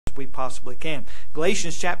we possibly can.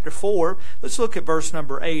 Galatians chapter 4, let's look at verse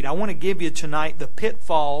number 8. I want to give you tonight the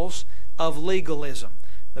pitfalls of legalism.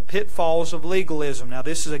 The pitfalls of legalism. Now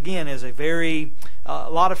this is again is a very, a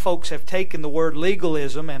lot of folks have taken the word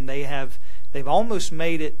legalism and they've almost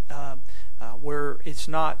made it where it's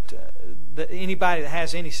not, anybody that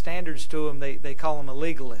has any standards to them, they call them a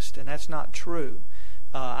legalist, and that's not true.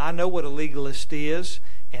 I know what a legalist is,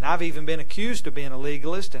 and I've even been accused of being a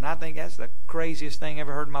legalist, and I think that's the craziest thing I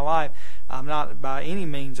ever heard in my life. I'm not by any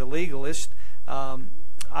means a legalist.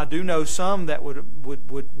 I do know some that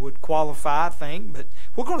would qualify, I think, but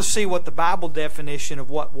we're going to see what the Bible definition of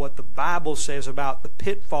what the Bible says about the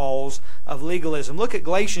pitfalls of legalism. Look at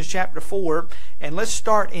Galatians chapter 4, and let's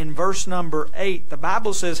start in verse number 8. The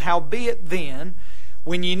Bible says, "Howbeit then,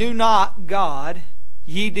 when ye knew not God,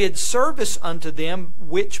 ye did service unto them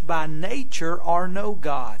which by nature are no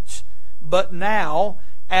gods. But now,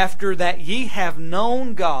 after that ye have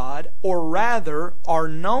known God, or rather are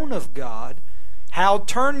known of God, how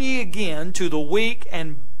turn ye again to the weak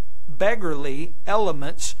and beggarly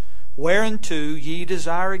elements, whereunto ye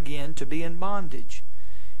desire again to be in bondage?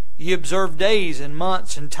 Ye observe days and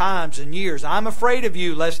months and times and years. I am afraid of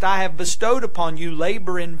you, lest I have bestowed upon you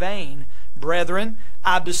labor in vain. Brethren,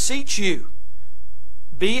 I beseech you,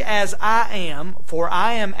 be as I am, for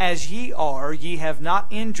I am as ye are. Ye have not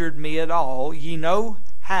injured me at all. Ye know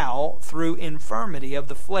how, through infirmity of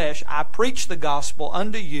the flesh, I preach the gospel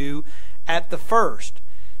unto you at the first.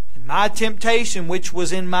 And my temptation which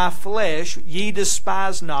was in my flesh ye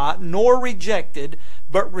despised not, nor rejected,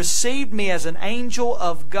 but received me as an angel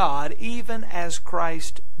of God, even as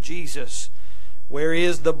Christ Jesus. Where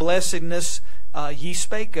is the blessedness ye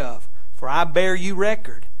spake of? For I bear you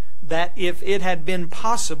record, that if it had been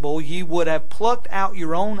possible, ye would have plucked out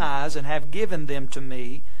your own eyes and have given them to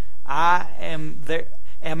me. Am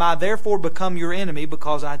I therefore become your enemy,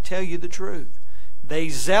 because I tell you the truth? They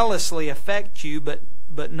zealously affect you,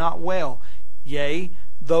 but not well. Yea,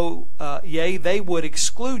 they would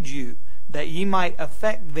exclude you, that ye might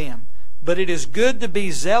affect them. But it is good to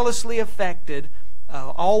be zealously affected,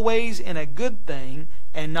 always in a good thing,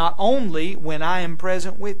 and not only when I am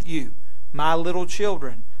present with you, my little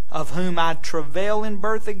children, of whom I travail in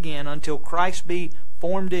birth again, until Christ be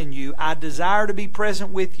formed in you. I desire to be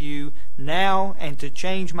present with you now, and to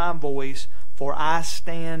change my voice, for I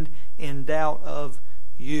stand in doubt of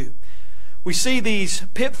you." We see these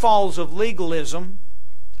pitfalls of legalism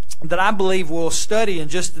that I believe we'll study in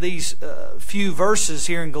just these few verses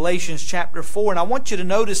here in Galatians chapter 4. And I want you to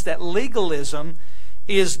notice that legalism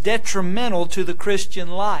is detrimental to the Christian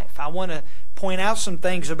life. I want to point out some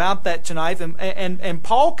things about that tonight. And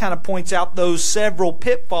Paul kind of points out those several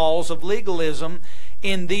pitfalls of legalism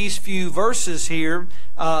in these few verses here,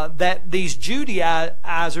 that these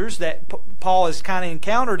Judaizers that Paul has kind of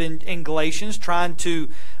encountered in Galatians, trying to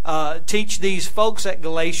teach these folks at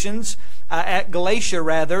Galatia,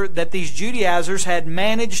 that these Judaizers had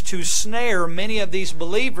managed to snare many of these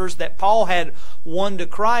believers that Paul had won to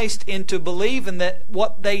Christ into believing that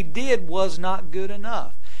what they did was not good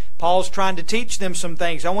enough. Paul's trying to teach them some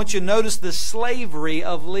things. I want you to notice the slavery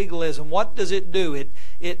of legalism. What does it do?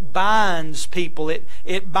 It binds people.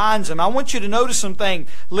 It binds them. I want you to notice some things.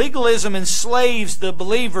 Legalism enslaves the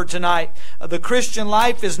believer tonight. The Christian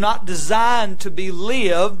life is not designed to be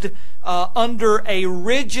lived under a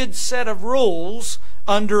rigid set of rules,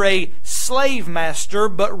 under a slave master,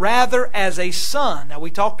 but rather as a son. Now,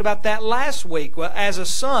 we talked about that last week. Well, as a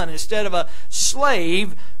son instead of a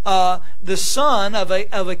slave, the son of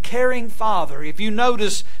a caring father. If you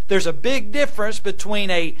notice, there's a big difference between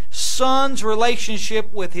a son's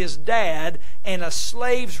relationship with his dad and a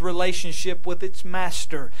slave's relationship with its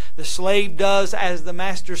master. The slave does as the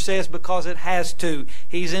master says because it has to.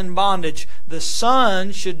 He's in bondage. The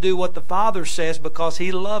son should do what the father says because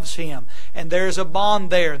he loves him. And there's a bond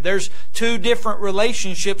there. There's two different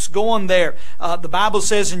relationships going there. The Bible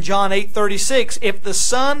says in John 8:36, "If the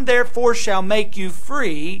Son therefore shall make you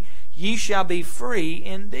free, ye shall be free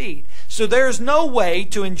indeed." So there's no way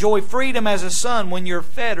to enjoy freedom as a son when you're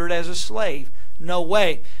fettered as a slave. No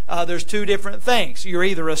way. There's two different things. You're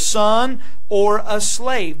either a son or a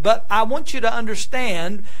slave. But I want you to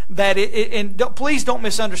understand that, please don't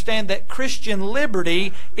misunderstand that Christian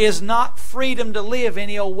liberty is not freedom to live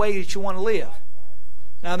any old way that you want to live.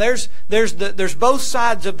 Now there's both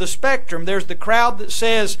sides of the spectrum. There's the crowd that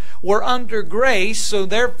says we're under grace, so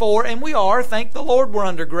therefore, and we are, thank the Lord we're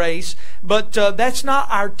under grace, but that's not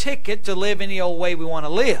our ticket to live any old way we want to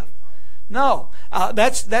live. No,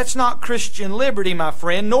 that's not Christian liberty, my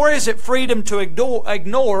friend, nor is it freedom to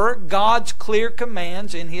ignore God's clear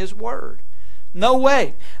commands in His Word. No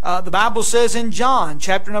way. The Bible says in John,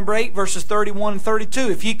 chapter number 8, verses 31 and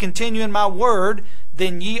 32, if ye continue in my word,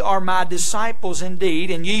 then ye are my disciples indeed,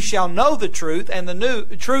 and ye shall know the truth, and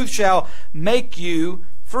the truth shall make you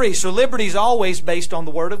free. So liberty is always based on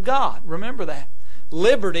the Word of God. Remember that.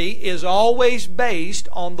 Liberty is always based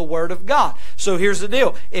on the Word of God. So here's the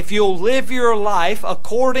deal. If you'll live your life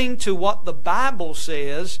according to what the Bible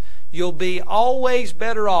says, you'll be always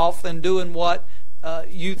better off than doing what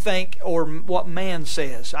you think or what man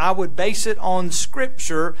says. I would base it on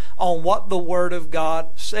Scripture, on what the Word of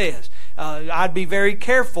God says. I'd be very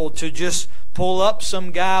careful to just pull up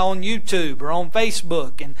some guy on YouTube or on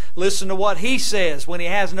Facebook and listen to what he says when he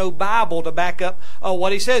has no Bible to back up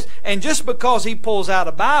what he says. And just because he pulls out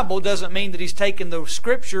a Bible doesn't mean that he's taking the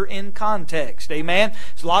Scripture in context. Amen?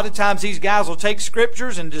 So a lot of times these guys will take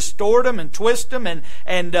Scriptures and distort them and twist them,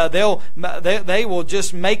 and they will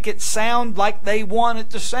just make it sound like they want it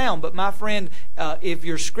to sound. But my friend, if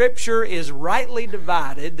your Scripture is rightly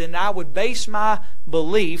divided, then I would base my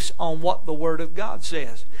beliefs on what the Word of God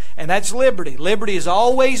says. And that's liberty. Liberty is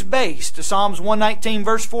always based, Psalms 119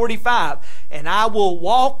 verse 45, and I will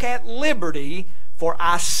walk at liberty, for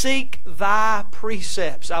I seek thy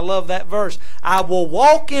precepts. I love that verse. I will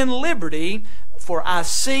walk in liberty, for I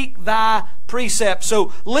seek thy precepts.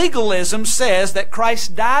 So legalism says that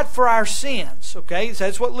Christ died for our sins. Okay, so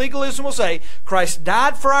that's what legalism will say. Christ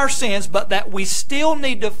died for our sins, but that we still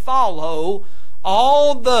need to follow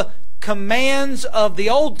all the commands of the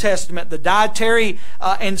Old Testament, the dietary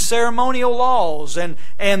and ceremonial laws, and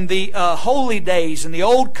the holy days and the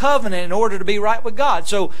Old Covenant, in order to be right with God.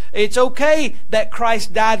 So it's okay that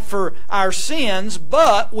Christ died for our sins,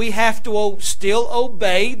 but we have to still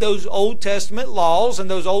obey those Old Testament laws and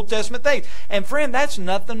those Old Testament things. And friend, that's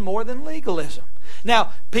nothing more than legalism.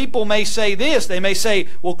 Now, people may say this. They may say,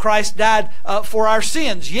 well, Christ died for our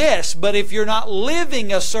sins. Yes, but if you're not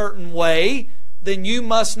living a certain way, then you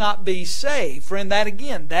must not be saved. Friend,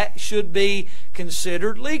 that should be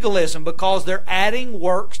considered legalism, because they're adding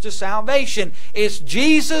works to salvation. It's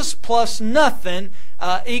Jesus plus nothing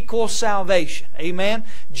equals salvation. Amen?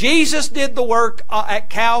 Jesus did the work at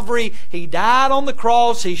Calvary. He died on the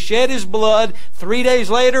cross. He shed His blood. 3 days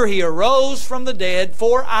later, He arose from the dead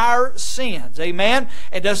for our sins. Amen?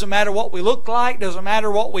 It doesn't matter what we look like. Doesn't matter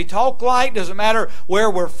what we talk like. Doesn't matter where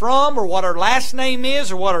we're from or what our last name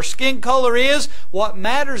is or what our skin color is. What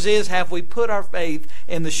matters is, have we put our faith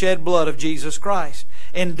in the shed blood of Jesus Christ?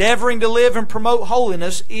 Endeavoring to live and promote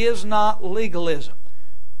holiness is not legalism.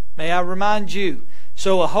 May I remind you,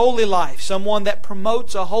 so a holy life, someone that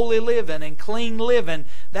promotes a holy living and clean living,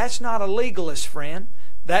 that's not a legalist, friend.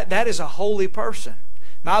 That is a holy person.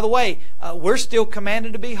 By the way, we're still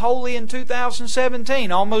commanded to be holy in 2017,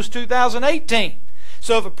 almost 2018.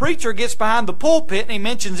 So if a preacher gets behind the pulpit and he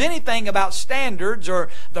mentions anything about standards or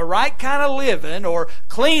the right kind of living or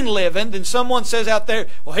clean living, then someone says out there,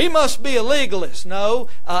 well, he must be a legalist. No,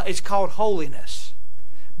 it's called holiness.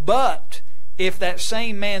 But if that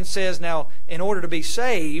same man says, now, in order to be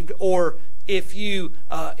saved, or if you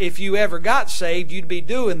ever got saved, you'd be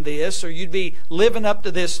doing this, or you'd be living up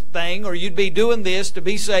to this thing, or you'd be doing this to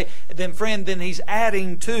be saved, then friend, then he's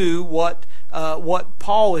adding to what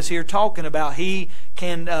Paul is here talking about. He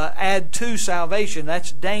can add to salvation.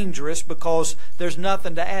 That's dangerous, because there's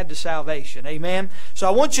nothing to add to salvation. Amen? So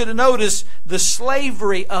I want you to notice the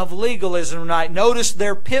slavery of legalism tonight. Notice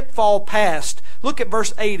their pitfall past. Look at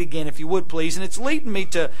verse 8 again, if you would, please. And it's leading me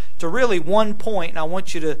to really one point, and I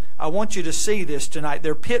want you to see this tonight.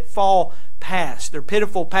 Their pitfall past. Their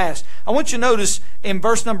pitiful past. I want you to notice in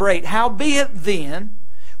verse number 8, howbeit then,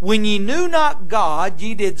 when ye knew not God,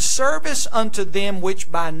 ye did service unto them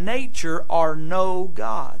which by nature are no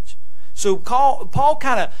gods. So Paul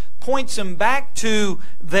kind of points them back to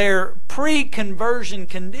their pre-conversion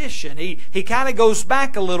condition. He kind of goes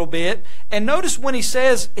back a little bit. And notice when he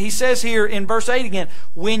says here in verse 8 again,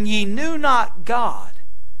 when ye knew not God.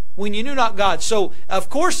 When you knew not God. So, of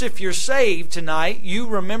course, if you're saved tonight, you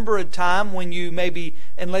remember a time when you maybe,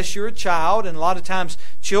 unless you're a child, and a lot of times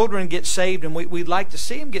children get saved, and we'd like to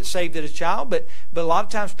see them get saved as a child, but a lot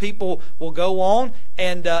of times people will go on,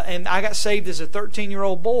 and I got saved as a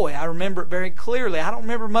 13-year-old boy. I remember it very clearly. I don't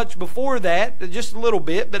remember much before that, just a little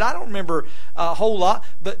bit, but I don't remember a whole lot.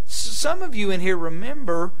 But some of you in here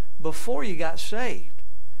remember before you got saved.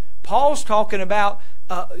 Paul's talking about,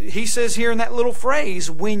 he says here in that little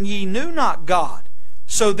phrase, when ye knew not God.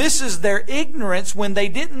 So this is their ignorance when they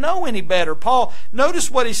didn't know any better. Paul,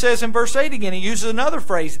 notice what he says in verse 8 again. He uses another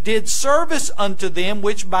phrase, did service unto them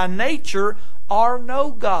which by nature are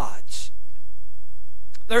no gods.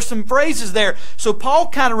 There's some phrases there. So Paul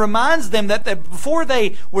kind of reminds them that before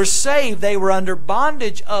they were saved, they were under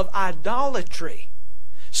bondage of idolatry.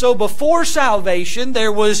 So before salvation, there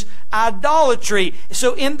was idolatry.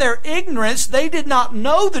 So in their ignorance, they did not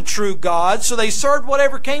know the true God, so they served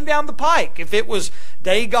whatever came down the pike. If it was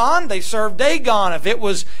Dagon, they served Dagon. If it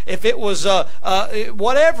was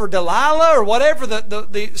whatever, Delilah or whatever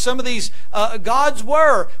some of these gods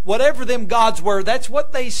were, whatever them gods were, that's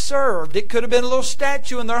what they served. It could have been a little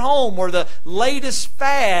statue in their home or the latest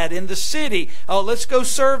fad in the city. Oh, let's go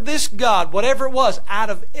serve this god, whatever it was, out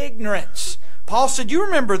of ignorance. Paul said, you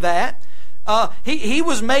remember that. He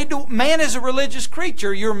was made to, man is a religious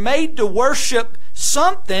creature. You're made to worship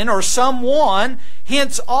something or someone.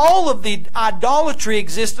 Hence, all of the idolatry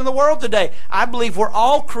exists in the world today. I believe we're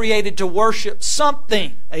all created to worship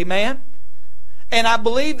something. Amen? And I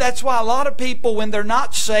believe that's why a lot of people, when they're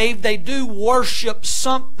not saved, they do worship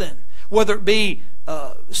something. Whether it be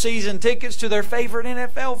season tickets to their favorite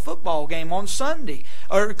NFL football game on Sunday.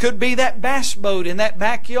 Or it could be that bass boat in that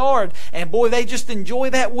backyard. And boy, they just enjoy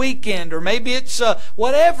that weekend. Or maybe it's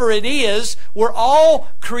whatever it is. We're all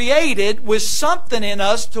created with something in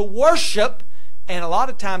us to worship. And a lot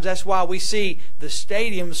of times that's why we see the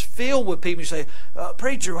stadiums filled with people. You say,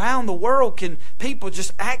 preacher, how in the world can people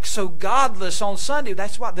just act so godless on Sunday?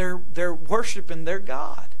 That's why they're worshiping their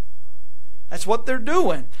God. That's what they're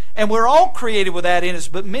doing. And we're all created with that in us,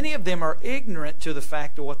 but many of them are ignorant to the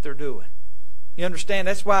fact of what they're doing. You understand?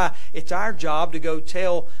 That's why it's our job to go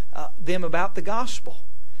tell them about the gospel.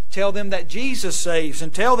 Tell them that Jesus saves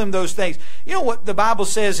and tell them those things. You know what the Bible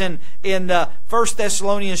says in 1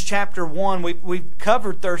 Thessalonians chapter 1. We've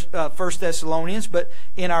covered 1 Thessalonians but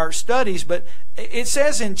in our studies, but it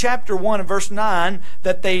says in chapter 1 and verse 9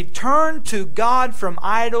 that they turned to God from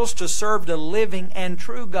idols to serve the living and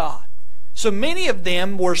true God. So many of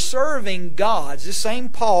them were serving gods. This same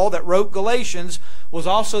Paul that wrote Galatians was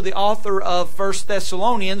also the author of 1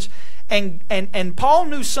 Thessalonians. And Paul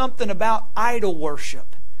knew something about idol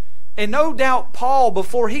worship. And no doubt Paul,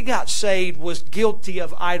 before he got saved, was guilty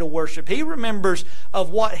of idol worship. He remembers of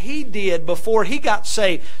what he did before he got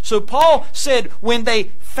saved. So Paul said when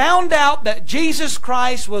they found out that Jesus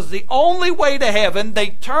Christ was the only way to heaven,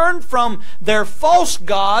 they turned from their false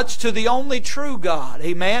gods to the only true God.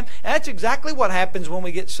 Amen? And that's exactly what happens when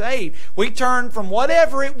we get saved. We turn from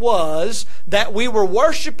whatever it was that we were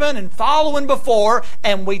worshiping and following before,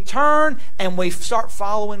 and we turn and we start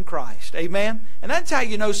following Christ. Amen? And that's how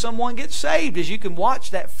you know someone gets saved, is you can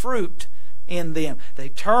watch that fruit in them. They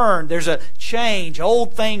turn. There's a change.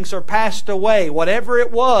 Old things are passed away. Whatever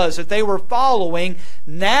it was that they were following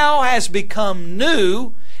now has become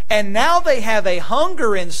new, and now they have a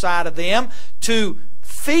hunger inside of them to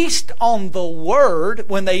feast on the Word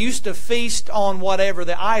when they used to feast on whatever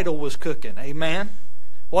the idol was cooking. Amen?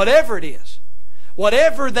 Whatever it is.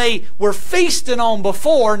 Whatever they were feasting on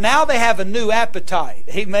before, now they have a new appetite.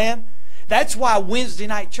 Amen? That's why Wednesday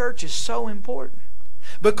night church is so important.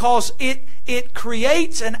 Because it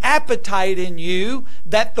creates an appetite in you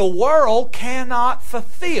that the world cannot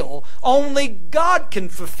fulfill. Only God can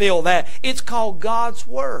fulfill that. It's called God's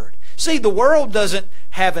Word. See, the world doesn't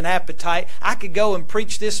have an appetite. I could go and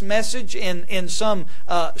preach this message in some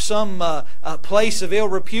place of ill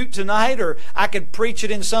repute tonight, or I could preach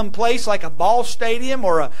it in some place like a ball stadium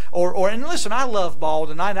or and listen, I love ball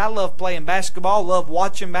tonight. I love playing basketball, love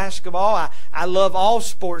watching basketball. I love all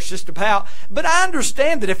sports just about. But I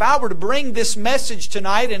understand that if I were to bring this message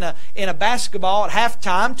tonight in a basketball at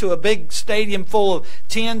halftime to a big stadium full of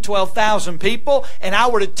 10, 12,000 people, and I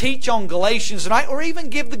were to teach on Galatians tonight, or even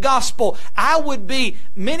give the gospel, I would be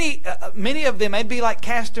many of them, they'd be like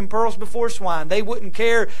casting pearls before swine. They wouldn't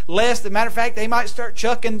care less. As a matter of fact, they might start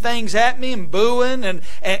chucking things at me and booing,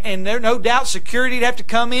 and there no doubt security'd have to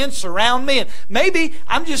come in, surround me, and maybe,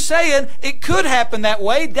 I'm just saying, it could happen that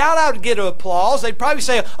way. Doubt I would get applause. They'd probably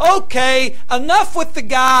say, okay, enough with the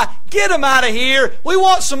guy. Get him out of here. We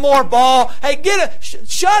want some more ball. Hey,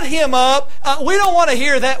 shut him up. We don't want to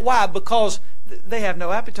hear that. Why? Because they have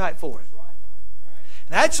no appetite for it.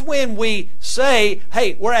 That's when we say,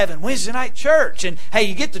 hey, we're having Wednesday night church, and hey,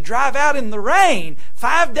 you get to drive out in the rain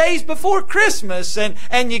 5 days before Christmas, and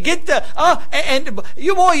you get to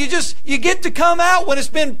you get to come out when it's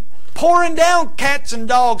been pouring down cats and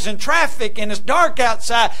dogs and traffic and it's dark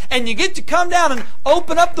outside, and you get to come down and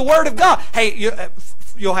open up the Word of God. Hey,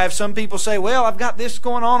 you'll have some people say, well, I've got this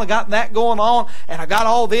going on, I got that going on, and I got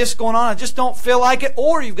all this going on, I just don't feel like it.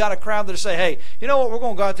 Or you've got a crowd that say, hey, you know what, we're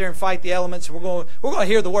going to go out there and fight the elements, and we're going to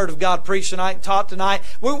hear the Word of God preached tonight and taught tonight.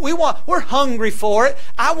 We're hungry for it.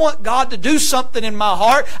 I want God to do something in my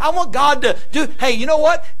heart. I want God to do, hey, you know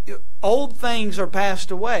what? old things are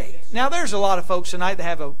passed away. Now, there's a lot of folks tonight that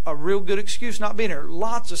have a real good excuse not being here.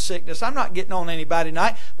 Lots of sickness. I'm not getting on anybody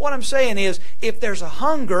tonight. What I'm saying is, if there's a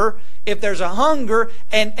hunger,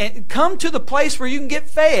 and come to the place where you can get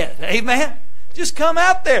fed. Amen? Just come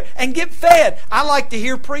out there and get fed. I like to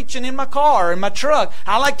hear preaching in my car, in my truck.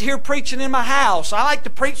 I like to hear preaching in my house. I like to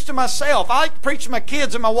preach to myself. I like to preach to my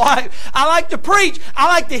kids and my wife. I like to preach. I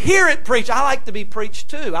like to hear it preached. I like to be preached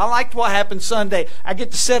too. I liked what happened Sunday. I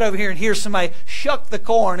get to sit over here and hear somebody shuck the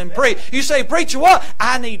corn and preach. You say, preacher, what?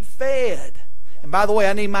 I need fed. And by the way,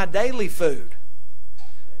 I need my daily food.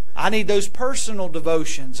 I need those personal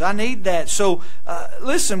devotions. I need that. So,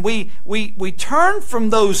 listen, we turn from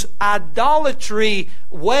those idolatry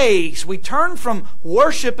ways. We turn from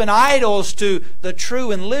worship and idols to the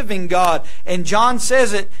true and living God. And John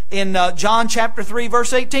says it in John chapter 3,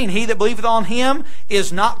 verse 18. He that believeth on Him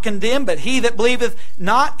is not condemned, but he that believeth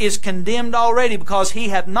not is condemned already, because he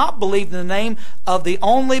hath not believed in the name of the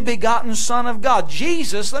only begotten Son of God.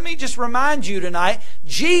 Jesus, let me just remind you tonight,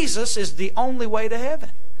 Jesus is the only way to heaven.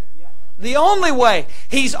 The only way.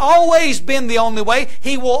 He's always been the only way.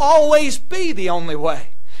 He will always be the only way.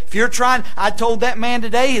 If you're trying, I told that man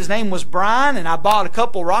today, his name was Brian, and I bought a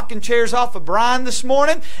couple rocking chairs off of Brian this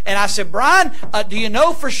morning, and I said, Brian, do you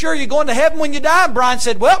know for sure you're going to heaven when you die? Brian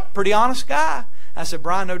said, well, pretty honest guy. I said,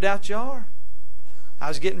 Brian, no doubt you are. I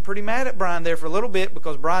was getting pretty mad at Brian there for a little bit,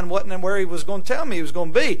 because Brian wasn't where he was going to tell me he was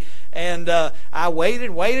going to be. And I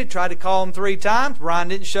waited, tried to call him 3 times. Brian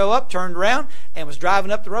didn't show up, turned around, and was driving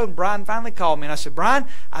up the road. And Brian finally called me. And I said, Brian,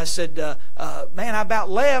 man, I about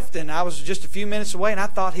left, and I was just a few minutes away, and I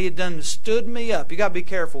thought he had done stood me up. You got to be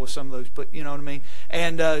careful with some of those, but you know what I mean?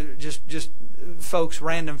 And just folks,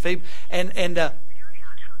 random people. And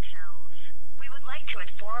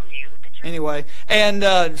anyway,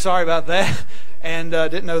 and sorry about that. And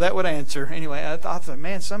didn't know that would answer. Anyway, I thought,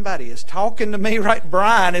 man, somebody is talking to me right.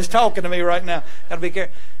 Brian is talking to me right now. Got to be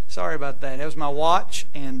careful. Sorry about that. That was my watch,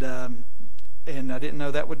 and I didn't know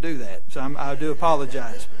that would do that. So I do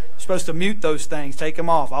apologize. I'm supposed to mute those things, take them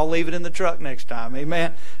off. I'll leave it in the truck next time.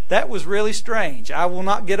 Amen. That was really strange. I will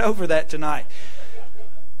not get over that tonight.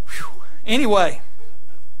 Whew. Anyway.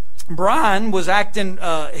 Brian was acting.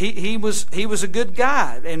 He was a good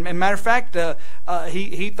guy, and matter of fact,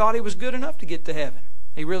 he thought he was good enough to get to heaven.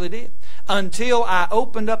 He really did. Until I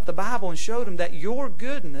opened up the Bible and showed him that your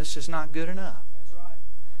goodness is not good enough. That's right.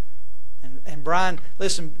 And Brian,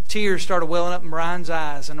 listen, tears started welling up in Brian's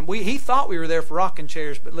eyes, and he thought we were there for rocking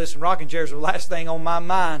chairs, but listen, rocking chairs were the last thing on my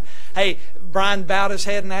mind. Hey, Brian bowed his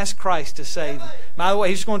head and asked Christ to save him. By the way,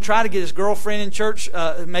 he's going to try to get his girlfriend in church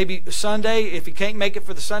maybe Sunday. If he can't make it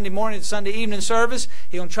for the Sunday morning, Sunday evening service,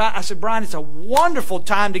 he's going to try. I said, Brian, it's a wonderful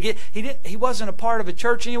time to get. He wasn't a part of a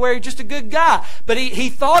church anywhere. He's just a good guy. But he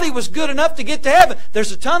thought he was good enough to get to heaven.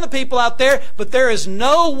 There's a ton of people out there, but there is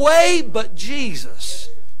no way but Jesus.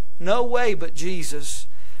 No way but Jesus.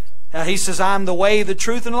 He says, I am the way, the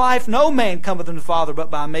truth, and life. No man cometh unto the Father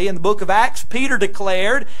but by me. In the book of Acts, Peter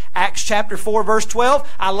declared, Acts chapter 4, verse 12,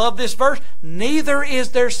 I love this verse, neither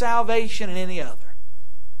is there salvation in any other.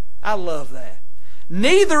 I love that.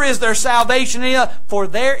 Neither is there salvation in any other, for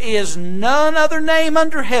there is none other name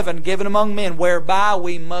under heaven given among men whereby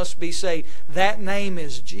we must be saved. That name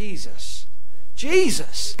is Jesus.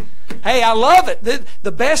 Jesus. Hey, I love it.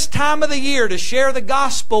 The best time of the year to share the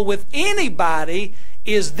gospel with anybody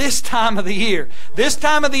is this time of the year. This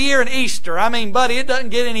time of the year and Easter. I mean, buddy, it doesn't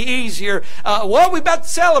get any easier. What are we about to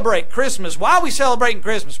celebrate? Christmas. Why are we celebrating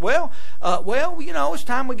Christmas? Well, you know, it's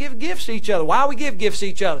time we give gifts to each other. Why we give gifts to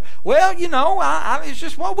each other? Well, you know, it's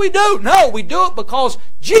just what we do. No, we do it because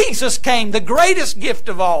Jesus came, the greatest gift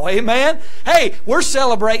of all. Amen? Hey, we're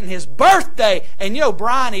celebrating His birthday. And, you know,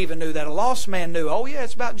 Brian even knew that. A lost man knew. Oh, yeah,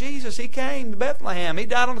 it's about Jesus. He came to Bethlehem. He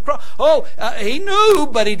died on the cross. Oh, he knew,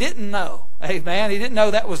 but he didn't know. Amen. He didn't know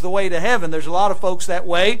that was the way to heaven. There's a lot of folks that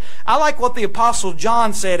way. I like what the Apostle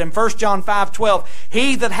John said in 1 John 5:12.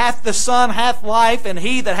 He that hath the Son hath life, and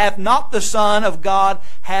he that hath not the Son of God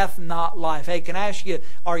hath not life. Hey, can I ask you,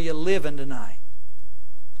 are you living tonight?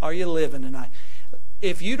 Are you living tonight?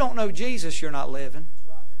 If you don't know Jesus, you're not living.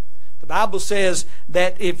 The Bible says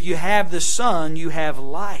that if you have the Son, you have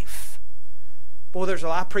life. Boy,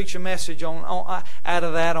 I preach a message out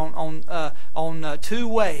of that on 2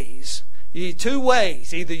 ways. Two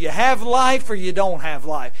ways. Either you have life or you don't have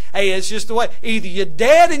life. Hey, it's just the way. Either you're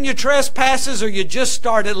dead in your trespasses or you just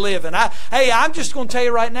started living. I'm just going to tell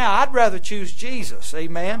you right now, I'd rather choose Jesus.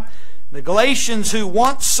 Amen. The Galatians who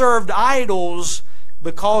once served idols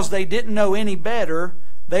because they didn't know any better,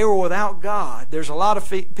 they were without God. There's a lot of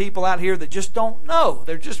people out here that just don't know.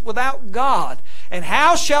 They're just without God. And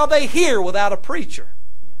how shall they hear without a preacher?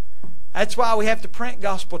 That's why we have to print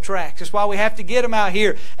gospel tracts. That's why we have to get them out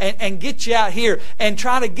here and get you out here and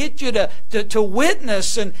try to get you to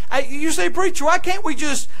witness. And you say, preacher, why can't we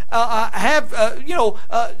just have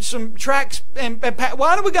some tracts? And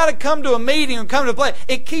why do we got to come to a meeting or come to a place?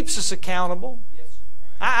 It keeps us accountable.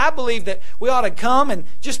 I believe that we ought to come and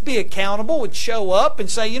just be accountable and show up and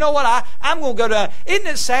say, you know what, I'm going to go down. Isn't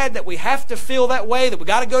it sad that we have to feel that way, that we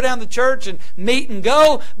got to go down to church and meet and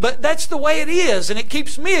go? But that's the way it is, and it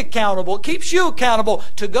keeps me accountable. It keeps you accountable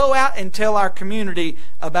to go out and tell our community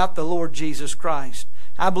about the Lord Jesus Christ.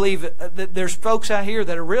 I believe that there's folks out here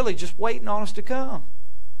that are really just waiting on us to come.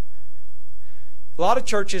 A lot of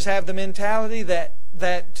churches have the mentality that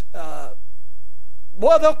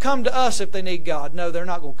they'll come to us if they need God. No, they're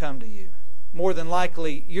not going to come to you. More than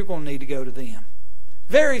likely, you're going to need to go to them.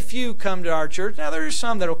 Very few come to our church. Now, there are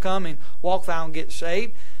some that will come and walk the aisle and get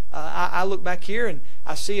saved. I look back here and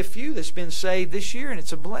I see a few that's been saved this year, and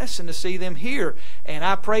it's a blessing to see them here. And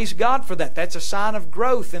I praise God for that. That's a sign of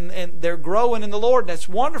growth, and they're growing in the Lord. That's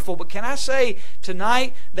wonderful. But can I say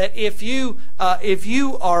tonight that if you're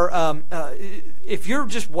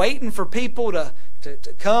just waiting for people to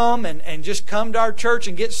come and just come to our church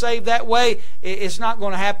and get saved that way, it's not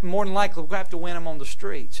going to happen. More than likely, we'll have to win them on the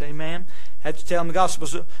streets. Amen? Have to tell them the gospel.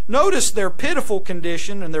 So notice their pitiful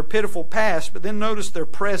condition and their pitiful past, but then notice their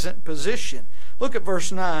present position. Look at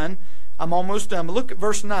verse 9. I'm almost done, but look at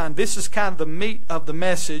verse 9. This is kind of the meat of the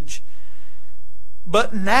message.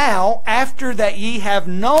 But now, after that ye have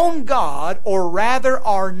known God, or rather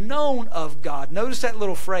are known of God. Notice that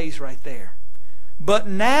little phrase right there. But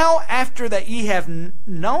now, after that ye have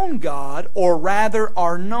known God, or rather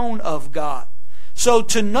are known of God. So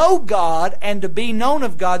to know God and to be known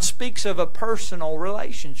of God speaks of a personal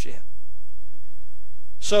relationship.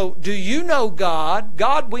 So do you know God?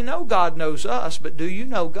 We know God knows us, but do you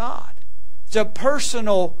know God? It's a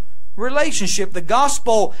personal relationship. The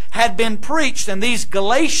gospel had been preached, and these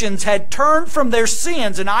Galatians had turned from their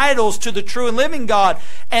sins and idols to the true and living God,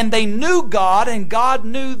 and they knew God, and God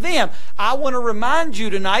knew them. I want to remind you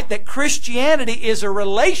tonight that Christianity is a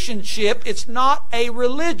relationship. It's not a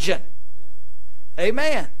religion.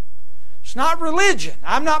 Amen. It's not religion.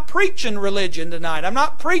 I'm not preaching religion tonight. I'm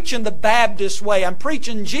not preaching the Baptist way. I'm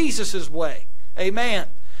preaching Jesus' way. Amen.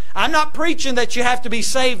 I'm not preaching that you have to be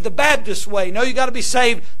saved the Baptist way. No, you got to be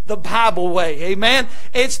saved the Bible way. Amen.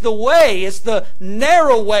 It's the way. It's the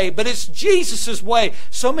narrow way, but it's Jesus' way.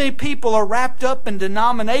 So many people are wrapped up in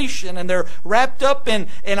denomination, and they're wrapped up in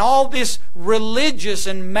all this religious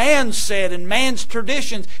and man said and man's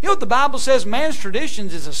traditions. You know what the Bible says? Man's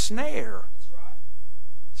traditions is a snare.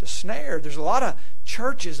 It's a snare. There's a lot of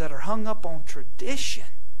churches that are hung up on tradition.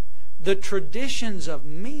 The traditions of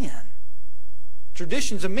men.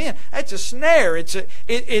 Traditions of men. That's a snare.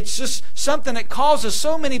 It's just something that causes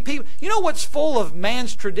so many people. You know what's full of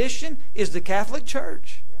man's tradition is the Catholic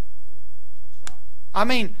Church. I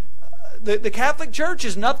mean, the Catholic Church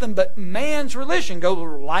is nothing but man's religion. Go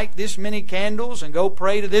light this many candles and go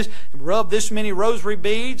pray to this, and rub this many rosary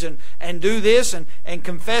beads and do this and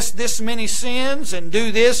confess this many sins and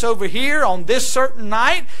do this over here on this certain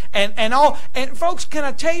night and all. And folks, can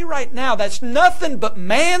I tell you right now, that's nothing but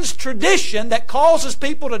man's tradition that causes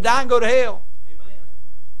people to die and go to hell.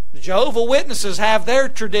 The Jehovah's Witnesses have their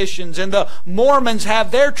traditions, and the Mormons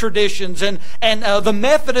have their traditions, and the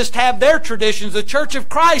Methodists have their traditions. The Church of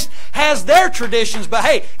Christ has their traditions. But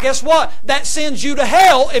hey, guess what? That sends you to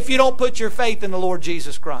hell if you don't put your faith in the Lord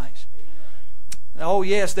Jesus Christ. Oh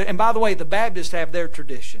yes, and by the way, the Baptists have their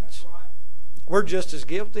traditions. We're just as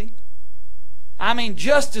guilty. I mean,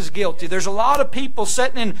 just as guilty. There's a lot of people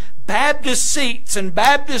sitting in Baptist seats and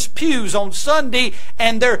Baptist pews on Sunday,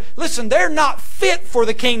 and they're not fit for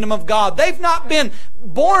the kingdom of God. They've not been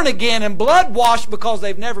born again and blood washed because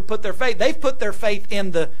they've never put their faith. They've put their faith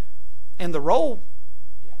in the roll.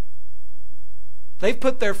 They've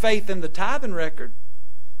put their faith in the tithing record.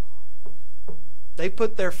 They've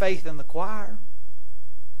put their faith in the choir.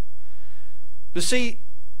 But see,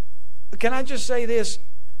 can I just say this?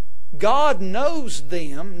 God knows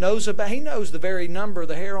them, He knows the very number of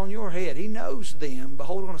the hair on your head. He knows them, but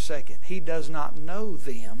hold on a second. He does not know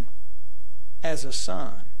them as a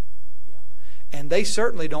son. And they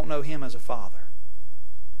certainly don't know Him as a father.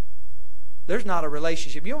 There's not a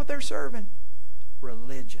relationship. You know what they're serving?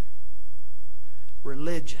 Religion.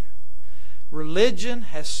 Religion. Religion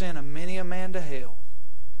has sent many a man to hell.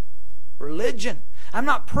 Religion. I'm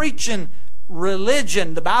not preaching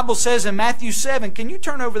religion. The Bible says in Matthew 7, can you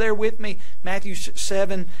turn over there with me? Matthew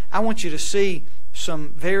 7, I want you to see some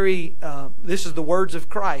very, this is the words of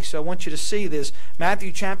Christ. So I want you to see this.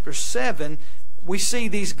 Matthew chapter 7, we see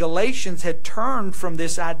these Galatians had turned from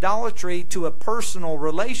this idolatry to a personal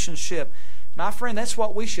relationship. My friend, that's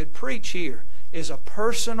what we should preach here, is a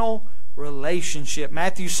personal relationship.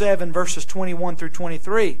 Matthew 7, verses 21 through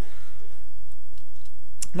 23.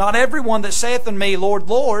 Not everyone that saith unto me, Lord,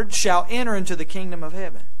 Lord, shall enter into the kingdom of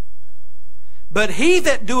heaven, but he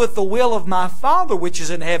that doeth the will of my Father which is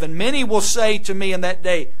in heaven. Many will say to me in that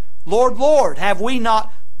day, Lord, Lord, have we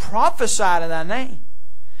not prophesied in thy name?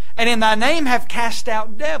 And in thy name have cast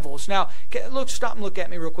out devils. Now, look, stop and look at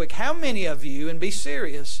me real quick. How many of you, and be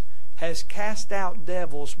serious, has cast out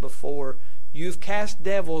devils before? You've cast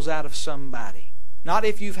devils out of somebody. Not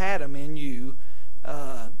if you've had them in you.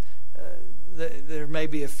 There may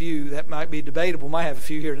be a few. That might be debatable. Might have a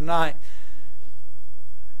few here tonight.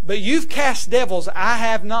 But you've cast devils. I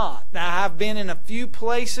have not. Now, I've been in a few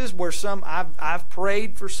places where I've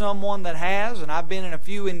prayed for someone that has, and I've been in a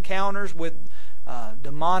few encounters with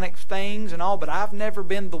demonic things and all, but I've never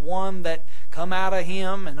been the one that come out of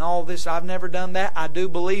him and all this. I've never done that. I do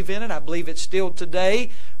believe in it. I believe it's still today.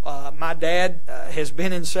 My dad has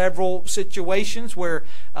been in several situations where,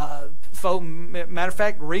 matter of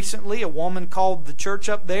fact, recently a woman called the church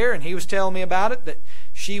up there and he was telling me about it, that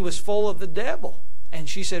she was full of the devil. And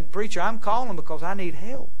she said, Preacher, I'm calling because I need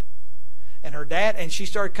help. And her dad, and she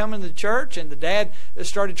started coming to the church, and the dad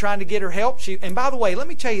started trying to get her help. And by the way, let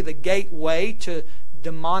me tell you, the gateway to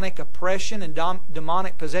demonic oppression and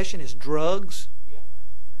demonic possession is drugs. Yeah,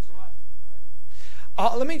 that's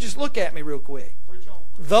right. Let me just look at me real quick.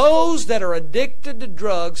 Those that are addicted to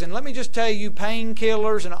drugs, and let me just tell you,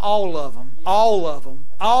 painkillers and all of them,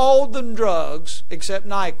 all the drugs except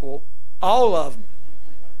NyQuil, all of them.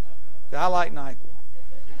 I like NyQuil.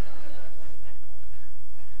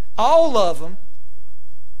 All of them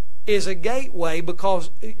is a gateway,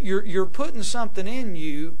 because you're putting something in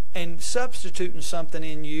you and substituting something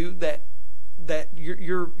in you that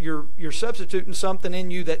you're substituting something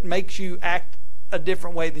in you that makes you act a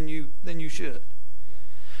different way than you should.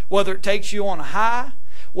 Whether it takes you on a high,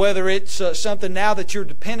 whether it's something now that you're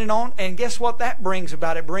dependent on, and guess what that brings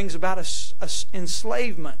about? It brings about a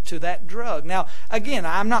enslavement to that drug. Now, again,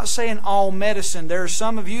 I'm not saying all medicine. There are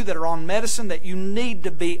some of you that are on medicine that you need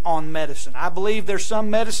to be on medicine. I believe there's some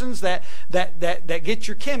medicines that get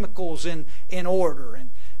your chemicals in order, and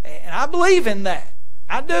I believe in that.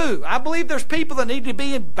 I do. I believe there's people that need to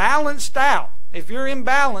be balanced out. If you're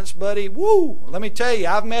imbalanced, buddy, woo! Let me tell you,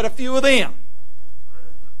 I've met a few of them.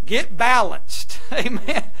 Get balanced.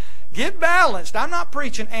 Amen. Get balanced. I'm not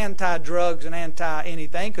preaching anti-drugs and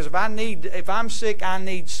anti-anything, because if I'm sick, I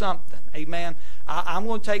need something. Amen. I'm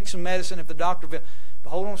going to take some medicine if the doctor feels. But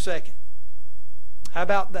hold on a second. How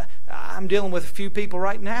about that? I'm dealing with a few people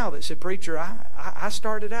right now that said, Preacher, I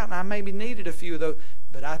started out and I maybe needed a few of those,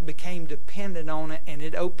 but I became dependent on it, and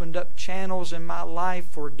it opened up channels in my life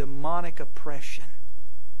for demonic oppression.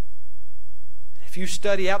 If you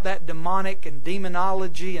study out that demonic and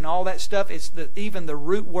demonology and all that stuff, even the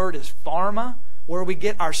root word is pharma, where we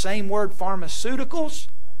get our same word, pharmaceuticals.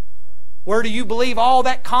 Where do you believe all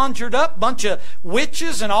that conjured up? Bunch of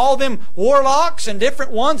witches and all them warlocks and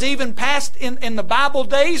different ones, even past in the Bible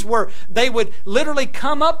days, where they would literally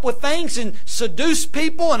come up with things and seduce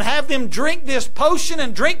people and have them drink this potion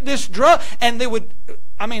and drink this drug, and they would...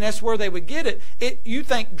 that's where they would get it. You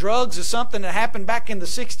think drugs is something that happened back in the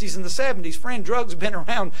 60s and the 70s. Friend, drugs have been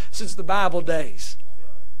around since the Bible days.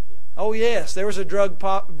 Oh yes, there was a drug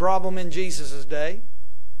problem in Jesus' day.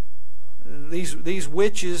 These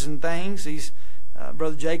witches and things,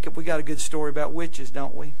 Brother Jacob, we got a good story about witches,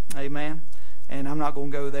 don't we? Amen. And I'm not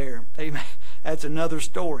going to go there. Amen. That's another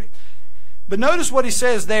story. But notice what he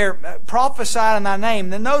says there, prophesy in thy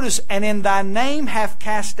name. Then notice, and in thy name have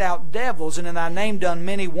cast out devils, and in thy name done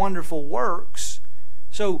many wonderful works.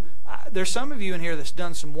 So there's some of you in here that's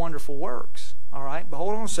done some wonderful works. All right, but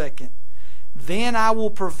hold on a second. Then I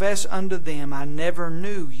will profess unto them, I never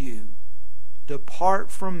knew you.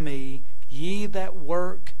 Depart from me, ye that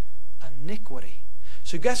work iniquity.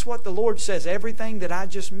 So guess what the Lord says? Everything that I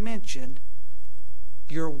just mentioned,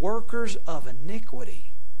 you're workers of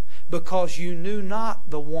iniquity, because you knew not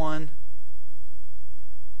the one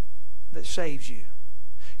that saves you.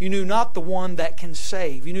 You knew not the one that can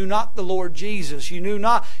save. You knew not the Lord Jesus.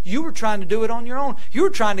 You were trying to do it on your own. You were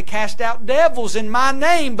trying to cast out devils in my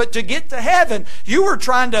name, but to get to heaven, you were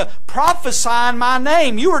trying to prophesy in my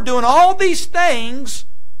name. You were doing all these things,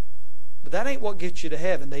 but that ain't what gets you to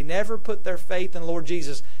heaven. They never put their faith in the Lord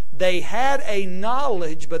Jesus. They had a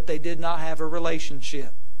knowledge, but they did not have a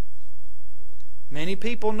relationship. Many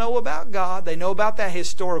people know about God. They know about that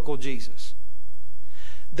historical Jesus.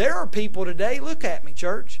 There are people today, look at me,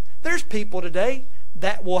 church. There's people today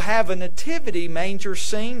that will have a nativity manger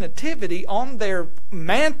scene, nativity, on their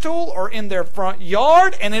mantle or in their front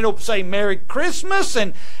yard, and it'll say Merry Christmas,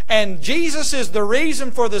 and Jesus is the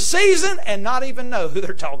reason for the season, and not even know who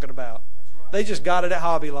they're talking about. They just got it at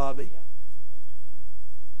Hobby Lobby.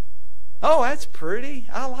 Oh, that's pretty.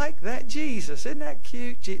 I like that Jesus. Isn't that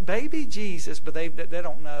cute? Baby Jesus. But they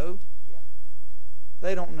don't know.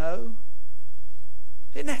 They don't know.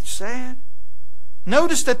 Isn't that sad?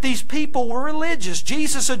 Notice that these people were religious.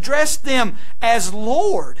 Jesus addressed them as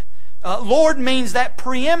Lord. Lord means that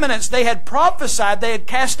preeminence. They had prophesied. They had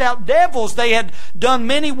cast out devils. They had done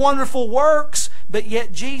many wonderful works. But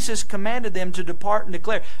yet Jesus commanded them to depart and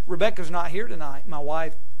declare. Rebecca's not here tonight. My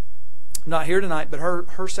wife not here tonight, but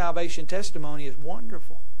her salvation testimony is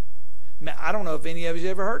wonderful. I don't know if any of you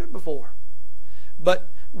have ever heard it before. But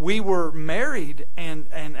we were married, and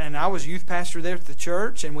I was youth pastor there at the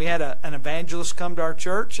church, and we had an evangelist come to our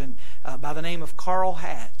church, and by the name of Carl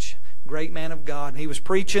Hatch, great man of God. And he was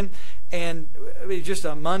preaching, and it was just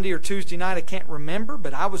a Monday or Tuesday night, I can't remember,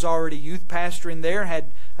 but I was already youth pastoring there. I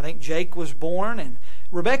think Jake was born, and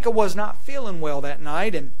Rebecca was not feeling well that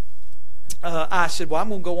night, and I said, well, I'm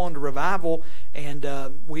going to go on to revival, and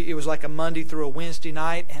it was like a Monday through a Wednesday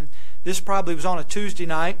night, and this probably was on a Tuesday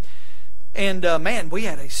night. And man, we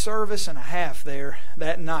had a service and a half there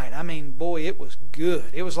that night. I mean, boy, it was good.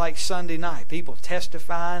 It was like Sunday night. People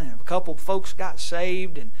testifying, and a couple of folks got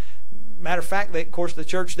saved. And matter of fact, of course, the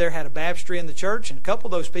church there had a baptistry in the church, and a couple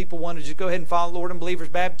of those people wanted to just go ahead and follow Lord and Believer's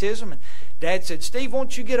baptism. And Dad said, Steve,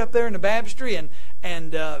 won't you get up there in the baptistry and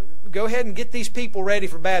go ahead and get these people ready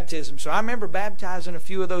for baptism? So I remember baptizing a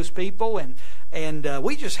few of those people, and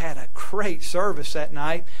we just had a great service that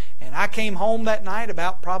night. And I came home that night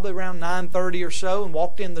about probably around 9:30 or so, and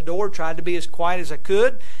walked in the door, tried to be as quiet as I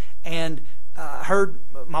could, and heard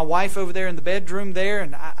my wife over there in the bedroom there,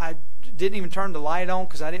 and I didn't even turn the light on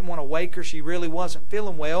because I didn't want to wake her. She really wasn't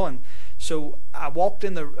feeling well, and so I walked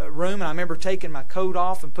in the room, and I remember taking my coat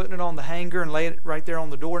off and putting it on the hanger and laying it right there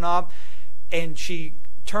on the doorknob. And she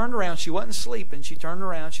turned around. She wasn't sleeping. She turned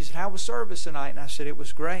around. She said, how was service tonight? And I said, it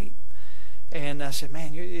was great. And I said,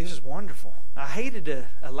 man, this is wonderful. I hated to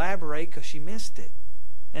elaborate because she missed it.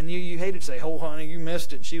 And you hated to say, oh, honey, you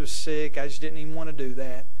missed it. She was sick. I just didn't even want to do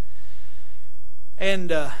that.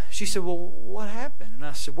 And she said, well, what happened? And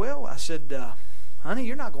I said, honey,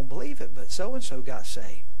 you're not going to believe it, but so-and-so got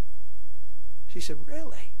saved. She said,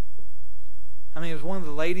 really? I mean, it was one of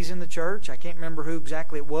the ladies in the church. I can't remember who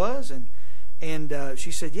exactly it was. And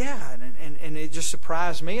she said, yeah. And it just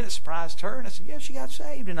surprised me, and it surprised her. And I said, yeah, she got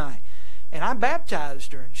saved tonight. And I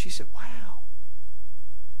baptized her. And she said, wow.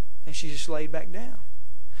 And she just laid back down.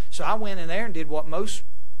 So I went in there and did what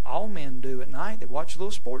all men do at night. They watch a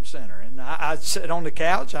little Sports Center. And I sat on the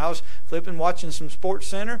couch. I was flipping, watching some Sports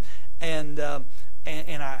Center. And I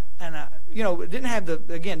didn't have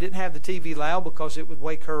the TV loud because it would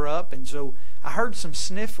wake her up. And so I heard some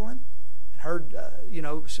sniffling. Heard,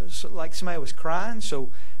 like somebody was crying. So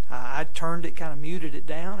I turned it, kind of muted it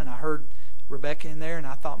down, and I heard Rebecca in there, and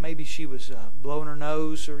I thought maybe she was blowing her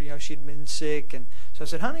nose, or she'd been sick. And so I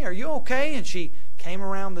said, honey, are you okay? And she came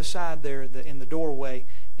around the side there in the doorway,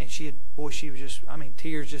 and she was just,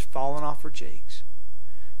 tears just falling off her cheeks.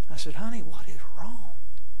 I said, honey, what is wrong?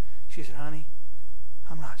 She said, honey,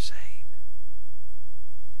 I'm not saved.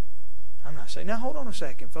 I'm not saved. Now hold on a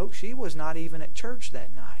second, folks. She was not even at church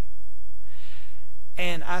that night.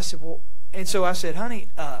 And I said, so I said, honey,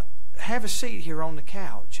 have a seat here on the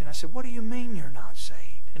couch. And I said, what do you mean you're not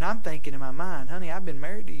saved? And I'm thinking in my mind, honey, I've been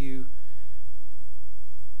married to you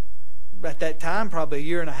at that time probably a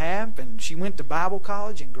year and a half, and she went to Bible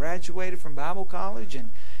college and graduated from Bible college, and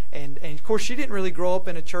of course she didn't really grow up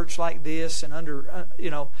in a church like this, and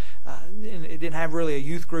it didn't have really a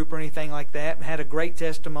youth group or anything like that, and had a great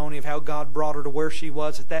testimony of how God brought her to where she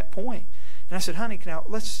was at that point. And I said, honey, now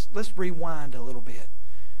let's rewind a little bit.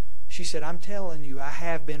 She said, I'm telling you, I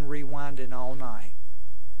have been rewinding all night.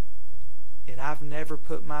 And I've never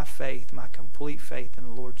put my complete faith in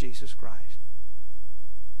the Lord Jesus Christ.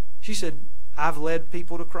 She said, I've led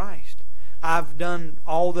people to Christ. I've done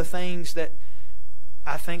all the things that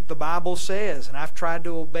I think the Bible says, and I've tried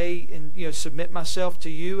to obey and submit myself to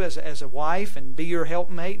you as a wife and be your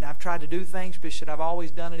helpmate, and I've tried to do things, but I've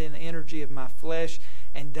always done it in the energy of my flesh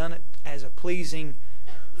and done it as a pleasing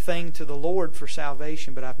thing to the Lord for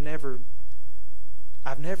salvation, but I've never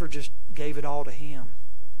just gave it all to Him.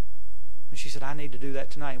 And she said, I need to do that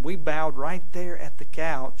tonight. And we bowed right there at the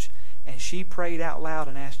couch, and she prayed out loud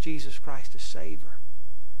and asked Jesus Christ to save her.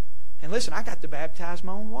 And listen, I got to baptize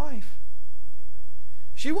my own wife.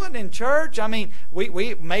 She wasn't in church. I mean,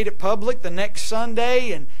 we made it public the next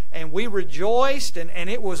Sunday, and we rejoiced, and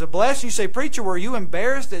it was a blessing. You say, preacher, were you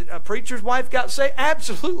embarrassed that a preacher's wife got saved?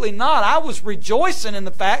 Absolutely not. I was rejoicing in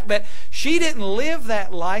the fact that she didn't live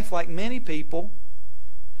that life like many people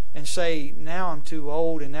and say, now I'm too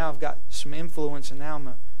old, and now I've got some influence, and now I'm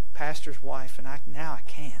a pastor's wife, and now I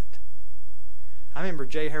can't. I remember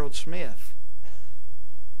J. Harold Smith,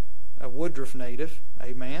 a Woodruff native,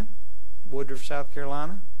 amen, Woodruff, South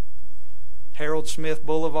Carolina. Harold Smith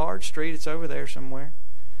Boulevard Street, it's over there somewhere.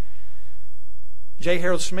 J.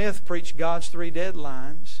 Harold Smith preached God's 3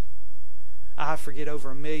 deadlines. I forget, over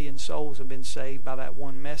 1 million souls have been saved by that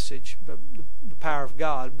one message, but the power of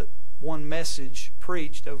God. But one message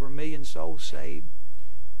preached, over 1 million souls saved.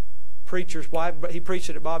 Preacher's wife, he preached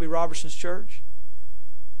it at Bobby Robertson's church.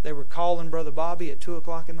 They were calling Brother Bobby at 2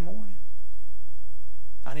 o'clock in the morning.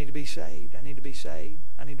 I need to be saved. I need to be saved.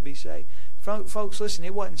 I need to be saved. Folks, listen,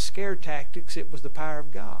 it wasn't scare tactics. It was the power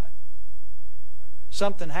of God.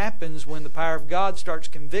 Something happens when the power of God starts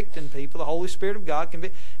convicting people. The Holy Spirit of God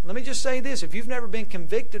convicts. Let me just say this. If you've never been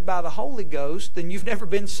convicted by the Holy Ghost, then you've never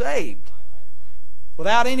been saved.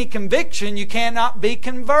 Without any conviction, you cannot be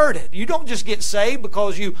converted. You don't just get saved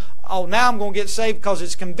because now I'm going to get saved because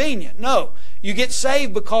it's convenient. No. You get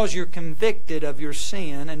saved because you're convicted of your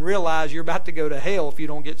sin and realize you're about to go to hell if you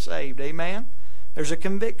don't get saved. Amen? There's a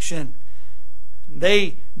conviction.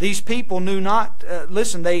 These people knew not,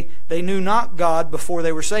 they knew not God before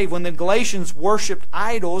they were saved. When the Galatians worshipped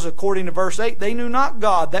idols, according to verse 8, they knew not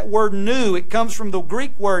God. That word knew, it comes from the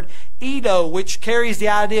Greek word eido, which carries the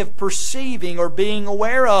idea of perceiving or being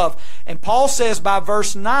aware of. And Paul says by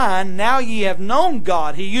verse 9, now ye have known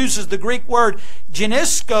God. He uses the Greek word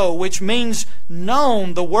genisko, which means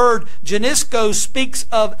known. The word genisko speaks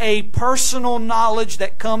of a personal knowledge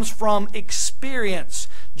that comes from experience.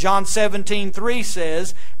 John 17:3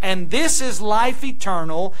 says, and this is life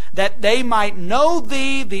eternal, that they might know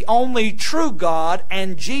thee, the only true God,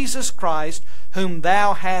 and Jesus Christ, whom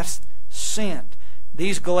thou hast sent.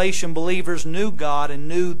 These Galatian believers knew God and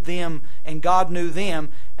knew them, and God knew them,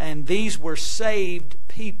 and these were saved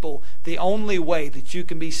people. The only way that you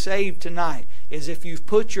can be saved tonight is if you've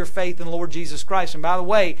put your faith in the Lord Jesus Christ. And by the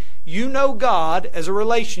way, you know God as a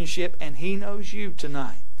relationship, and He knows you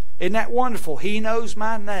tonight. Isn't that wonderful? He knows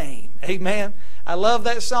my name. Amen. I love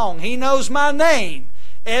that song. He knows my name.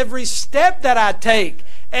 Every step that I take,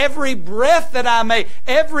 every breath that I make,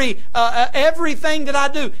 everything that I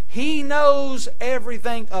do, He knows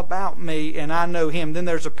everything about me, and I know Him. Then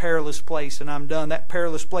there's a perilous place, and I'm done. That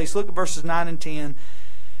perilous place. Look at verses 9 and 10.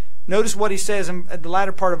 Notice what he says in the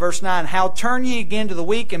latter part of verse 9. How turn ye again to the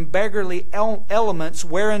weak and beggarly elements,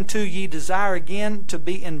 whereunto ye desire again to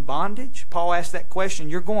be in bondage? Paul asked that question.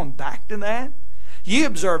 You're going back to that? Ye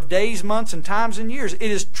observe days, months, and times and years. It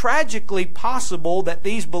is tragically possible that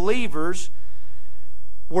these believers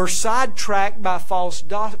were sidetracked by false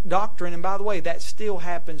doctrine. And by the way, that still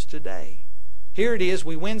happens today. Here it is.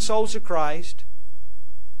 We win souls to Christ,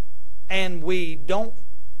 and we don't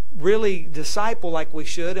really disciple like we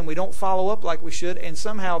should, and we don't follow up like we should, and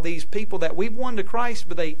somehow these people that we've won to Christ,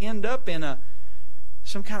 but they end up in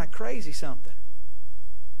some kind of crazy something.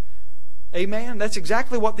 Amen. That's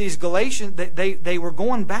exactly what these Galatians, they were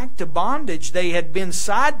going back to bondage. They had been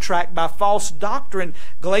sidetracked by false doctrine.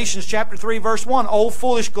 Galatians chapter 3 verse 1. O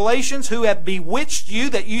foolish Galatians, who have bewitched you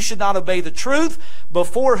that you should not obey the truth,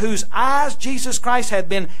 before whose eyes Jesus Christ had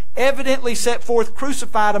been evidently set forth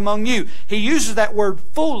crucified among you. He uses that word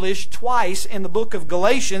foolish twice in the book of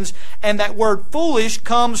Galatians, and that word foolish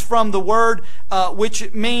comes from the word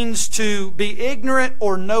which means to be ignorant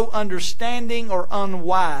or no understanding or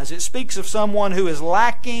unwise. It speaks of someone who is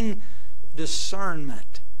lacking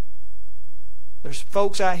discernment. There's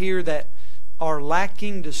folks out here that are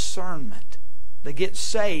lacking discernment. They get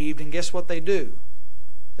saved, and guess what they do?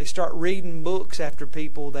 They start reading books after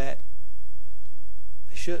people that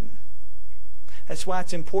they shouldn't. That's why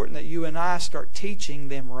it's important that you and I start teaching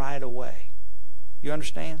them right away. You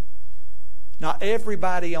understand? Not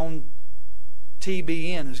everybody on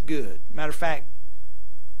TBN is good. Matter of fact,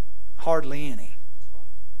 hardly any.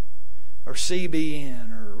 Or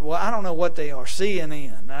CBN, or, well, I don't know what they are.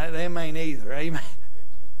 CNN. They ain't either. Amen.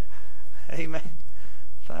 Amen.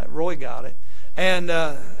 Roy got it. And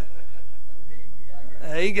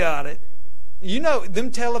he got it. You know,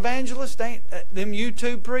 them televangelists, them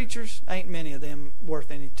YouTube preachers, ain't many of them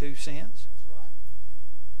worth any 2 cents.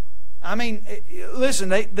 I mean,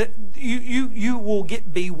 listen, you will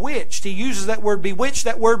get bewitched. He uses that word bewitched.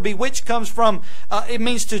 That word bewitched comes from, it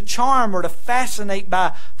means to charm or to fascinate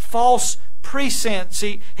by false pretense.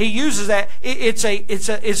 He uses that.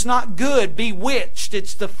 It's not good. Bewitched.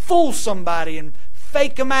 It's to fool somebody and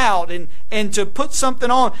fake them out and to put something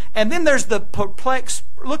on. And then there's the perplexed.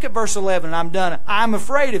 Look at verse 11. I'm done. I'm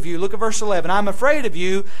afraid of you. Look at verse 11. I'm afraid of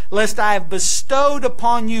you, lest I have bestowed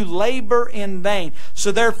upon you labor in vain.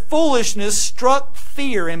 So their foolishness struck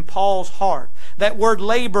fear in Paul's heart. That word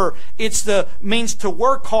labor, means to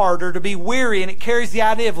work hard or to be weary, and it carries the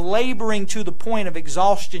idea of laboring to the point of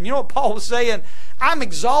exhaustion. You know what Paul was saying? I'm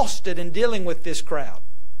exhausted in dealing with this crowd.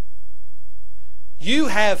 He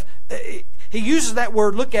uses that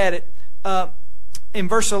word, look at it, in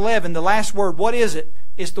verse 11, the last word, what is it?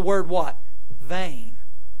 It's the word what? Vain.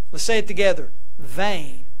 Let's say it together.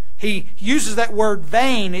 Vain. He uses that word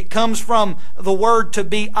vain. It comes from the word to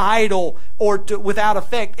be idle or without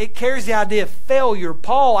effect. It carries the idea of failure.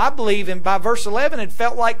 Paul, I believe, by verse 11, it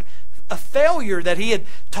felt like a failure that he had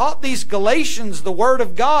taught these Galatians the Word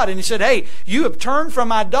of God. And he said, hey, you have turned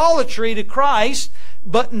from idolatry to Christ,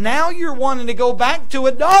 but now you're wanting to go back to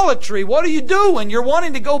idolatry. What are you doing? You're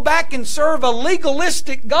wanting to go back and serve a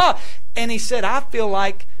legalistic God. And he said, I feel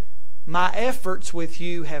like my efforts with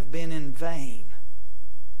you have been in vain.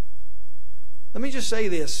 Let me just say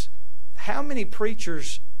this. How many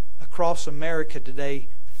preachers across America today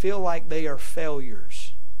feel like they are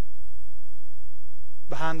failures?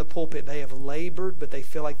 Behind the pulpit, they have labored, but they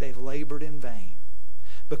feel like they've labored in vain.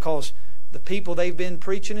 Because the people they've been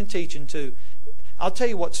preaching and teaching to, I'll tell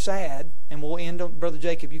you what's sad, and we'll end on, Brother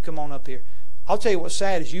Jacob, you come on up here. I'll tell you what's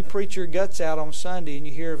sad is you preach your guts out on Sunday and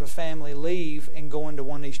you hear of a family leave and go into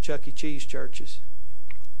one of these Chuck E. Cheese churches.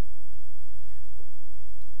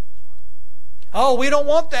 Oh, we don't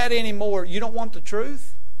want that anymore. You don't want the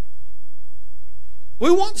truth?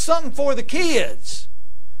 We want something for the kids.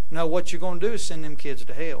 No, what you're going to do is send them kids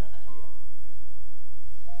to hell.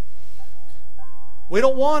 We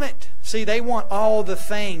don't want it. See, they want all the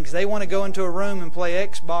things. They want to go into a room and play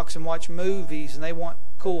Xbox and watch movies, and they want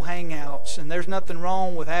cool hangouts. And there's nothing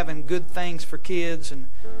wrong with having good things for kids, and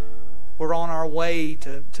we're on our way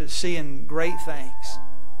to seeing great things.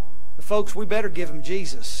 But folks, we better give them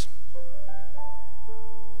Jesus.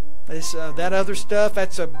 That other stuff,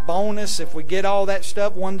 that's a bonus. If we get all that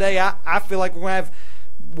stuff one day, I feel like we're going to have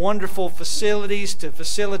wonderful facilities to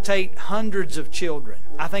facilitate hundreds of children.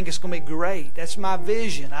 I think it's going to be great. That's my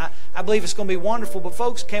vision. I believe it's going to be wonderful. But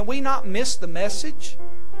folks, can we not miss the message?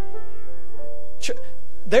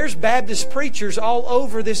 There's Baptist preachers all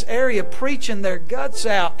over this area preaching their guts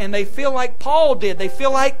out, and they feel like Paul did. They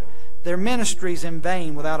feel like their ministry's in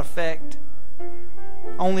vain, without effect,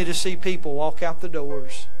 only to see people walk out the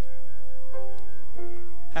doors.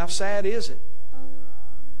 How sad is it?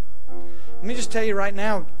 Let me just tell you right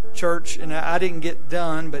now, church, and I didn't get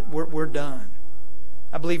done, but we're done.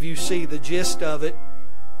 I believe you see the gist of it.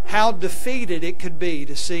 How defeated it could be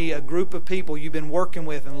to see a group of people you've been working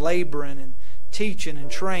with and laboring and teaching and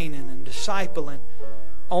training and discipling,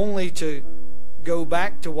 only to go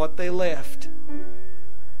back to what they left.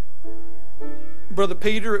 Brother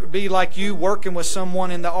Peter, it would be like you working with someone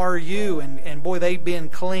in the RU, and boy, they've been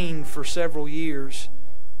clean for several years,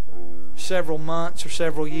 several months or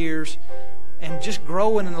several years, and just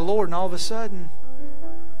growing in the Lord, and all of a sudden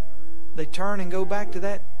they turn and go back to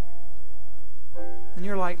that, and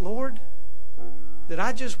you're like, Lord, did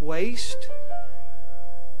I just waste?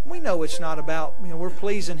 We know it's not about, we're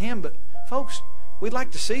pleasing Him, but folks, we'd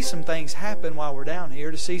like to see some things happen while we're down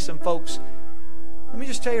here, to see some folks. Let me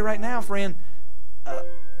just tell you right now, friend,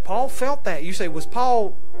 Paul felt that. You say, was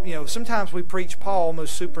Paul, sometimes we preach Paul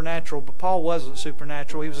almost supernatural, but Paul wasn't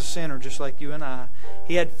supernatural. He was a sinner just like you and I.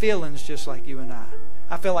 He had feelings just like you and I.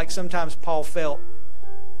 I feel like sometimes Paul felt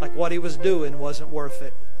like what he was doing wasn't worth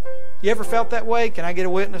it. You ever felt that way? Can I get a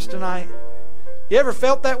witness tonight? You ever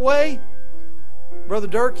felt that way? Brother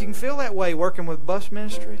Dirk, you can feel that way working with bus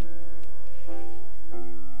ministry.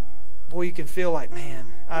 Boy, you can feel like, man,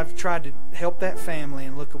 I've tried to help that family,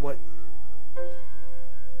 and look at what,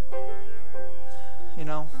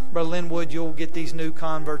 Brother Linwood, you'll get these new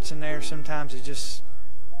converts in there. Sometimes it's just...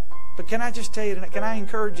 But can I just tell you tonight, can I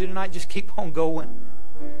encourage you tonight, just keep on going?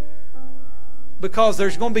 Because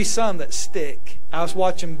there's going to be some that stick. I was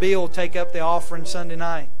watching Bill take up the offering Sunday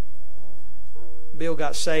night. Bill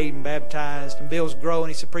got saved and baptized, and Bill's growing.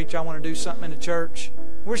 He said, Preacher, I want to do something in the church.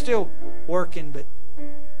 We're still working, but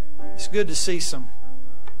it's good to see some.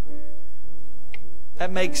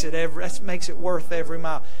 That makes it worth every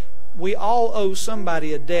mile. We all owe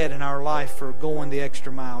somebody a debt in our life for going the extra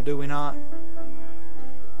mile, do we not?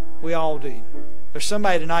 We all do. There's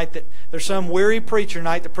somebody tonight there's some weary preacher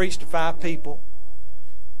tonight that preached to 5 people.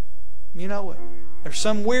 You know it. There's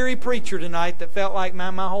some weary preacher tonight that felt like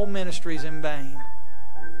my whole ministry's in vain.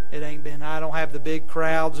 It ain't been. I don't have the big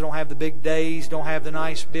crowds, don't have the big days, don't have the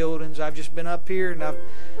nice buildings. I've just been up here and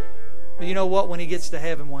But you know what? When he gets to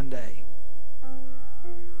heaven one day,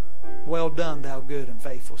 well done, thou good and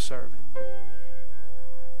faithful servant.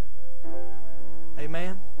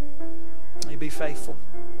 Amen? You be faithful.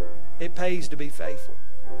 It pays to be faithful.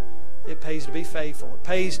 It pays to be faithful. It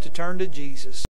pays to turn to Jesus.